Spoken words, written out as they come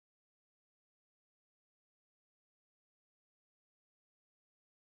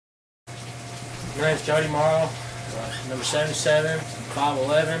My name's Jody Morrow, number 77,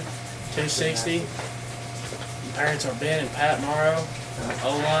 5'11", 260. My parents are Ben and Pat Morrow,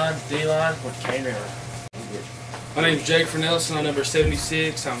 O-line, D-line with Cane River. My name's Jake Nelson. I'm number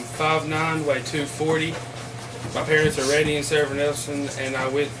 76. I'm 5'9", weigh 240. My parents are Randy and Sarah Nelson, and I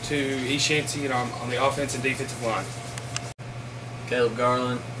went to East Yancey, and I'm on the offense and defensive line. Caleb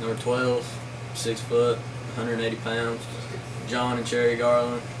Garland, number 12, 6 foot, 180 pounds. John and Cherry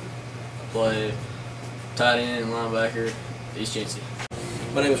Garland. I play tight end and linebacker, East Yancey.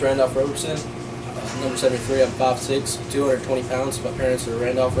 My name is Randolph Roberson. Number 73. I'm 5'6", 220 pounds. My parents are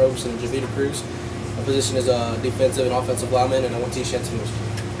Randolph Roberson and Javita Cruz. My position is a defensive and offensive lineman, and I went to East Yancey Middle School.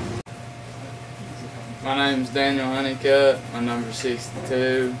 My name's Daniel Honeycutt. I'm number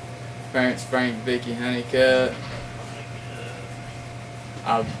 62. Parents Frank and Vicky Honeycutt.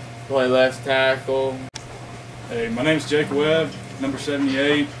 I play left tackle. Hey, my name's Jake Webb, number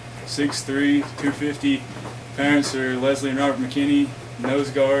 78, 6'3", 250. Parents are Leslie and Robert McKinney, nose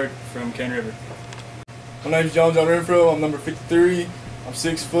guard from Cane River. My name's John Renfro. I'm number 53. I'm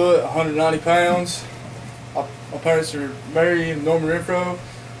 6 foot, 190 pounds. My parents are Mary and Norman Renfro,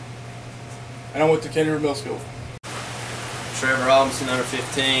 and I went to Cane River Middle School. Trevor Robinson, number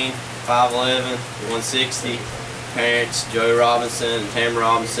 15, 5'11", 160. Parents Joey Robinson and Tamara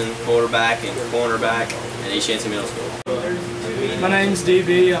Robinson, quarterback and cornerback at East Yancey Middle School. My name's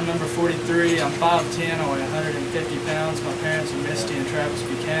DB. I'm number 43. I'm 5'10", I weigh 150 pounds. My parents are Misty and Travis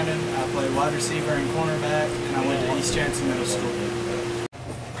Buchanan. I play wide receiver and cornerback, and I went to East Yancey Middle School.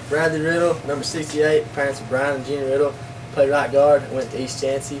 Bradley Riddle, number 68. Parents are Brian and Jeannie Riddle. Play right guard. I went to East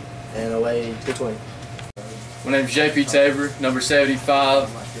Yancey, and I weigh 220. My name's JP Tabor, number 75.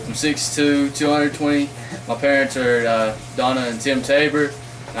 I'm 6'2", 220. My parents are Donna and Tim Tabor,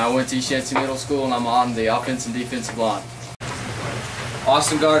 and I went to East Yancey Middle School, and I'm on the offense and defensive line.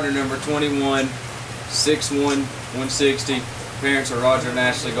 Austin Gardner, number 21, 6'1", 160. Parents are Roger and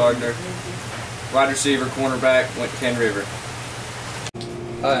Ashley Gardner. Wide receiver, cornerback, went to Cane River.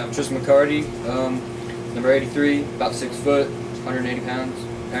 Hi, I'm Tristan McCarty, number 83, about 6 foot, 180 pounds.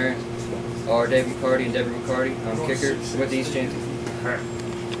 Parents are David McCarty and Deborah McCarty. I'm kicker, went to East Yancey.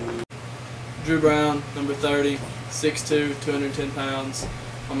 Drew Brown, number 30, 6'2", 210 pounds.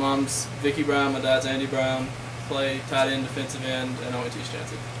 My mom's Vicky Brown, my dad's Andy Brown. Play tight end, defensive end, and I went to East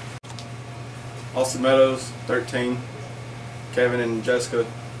Yancey. Austin Meadows, 13. Kevin and Jessica.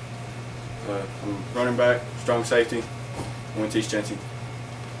 I'm running back, strong safety. I went to East Yancey.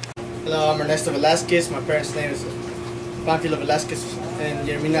 Hello, I'm Ernesto Velasquez. My parents' name is Panfilo Velasquez and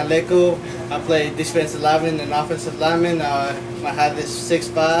Yermina Leco. I play defensive lineman and offensive lineman. My height is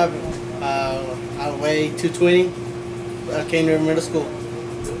 6'5". I weigh 220. Cane River Middle School.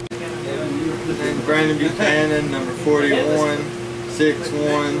 And Brandon Buchanan, number 41,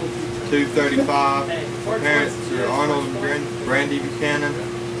 6'1", 235. My parents are Arnold and Brandy Buchanan.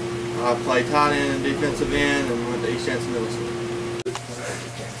 I play tight end and defensive end and went to East Yancey Middle School.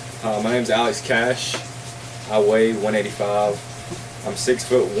 My name's Alex Cash. I weigh 185. I'm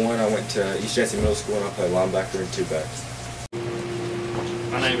 6'1". I went to East Yancey Middle School and I play linebacker and two backs.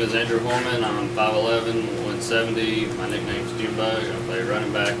 My name is Andrew Holman. I'm 5'11", 170. My nickname's Junebug. I play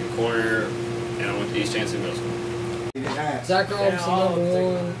running back and corner, and I went to East Yancey Middle School. Zach Robinson, number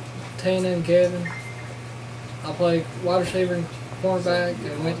 1. Tana and Kevin. I play wide receiver and cornerback,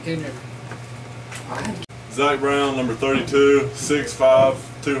 and went to Cane River. Zach Brown, number 32, 6'5",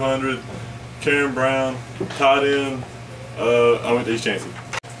 200. Karen Brown, tight end. I went to East Yancey.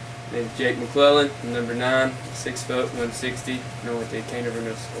 My name's Jake McClellan, I'm number 9, 6 foot, 160, and I went to Cane River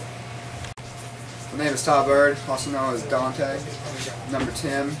Middle School. My name is Todd Bird, also known as Dante, number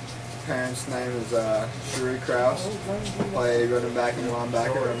 10. Parents' name is Sheree Krause. Play running back and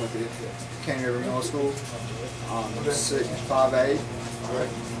linebacker. I'm with the Cane River Middle School. I'm 5'8",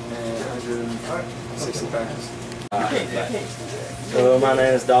 and 160 pounds. Hello, my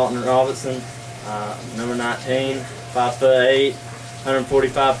name is Dalton Robinson, number 19, 5'8",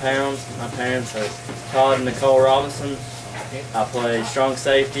 145 pounds. My parents are Todd and Nicole Robinson. I play strong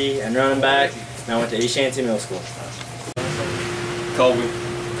safety and running back, and I went to East Yancey Middle School.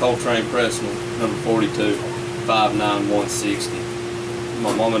 Coltrane Pressman, number 42, 5'9", 160.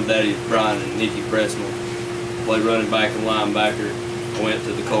 My mom and daddy is Brian and Nikki Pressman. Play running back and linebacker. I went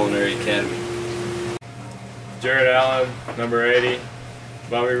to the Culinary Academy. Jared Allen, number 80.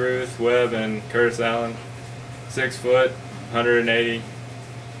 Bobby Ruth, Webb, and Curtis Allen. 6 foot, 180.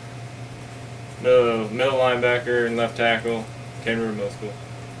 Middle linebacker and left tackle, Cane River Middle School.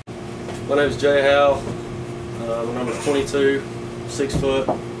 My name is Jay Howell. I'm number 22, 6 foot,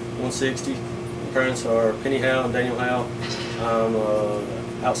 160. My parents are Penny Howell and Daniel Howell. I'm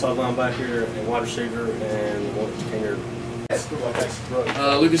outside linebacker and wide receiver, and went to King River.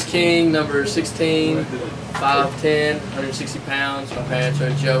 Lucas King, number 16, 5'10", 160 pounds. My parents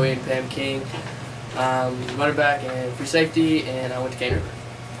are Joey and Pam King. Running back and free safety, and I went to King River.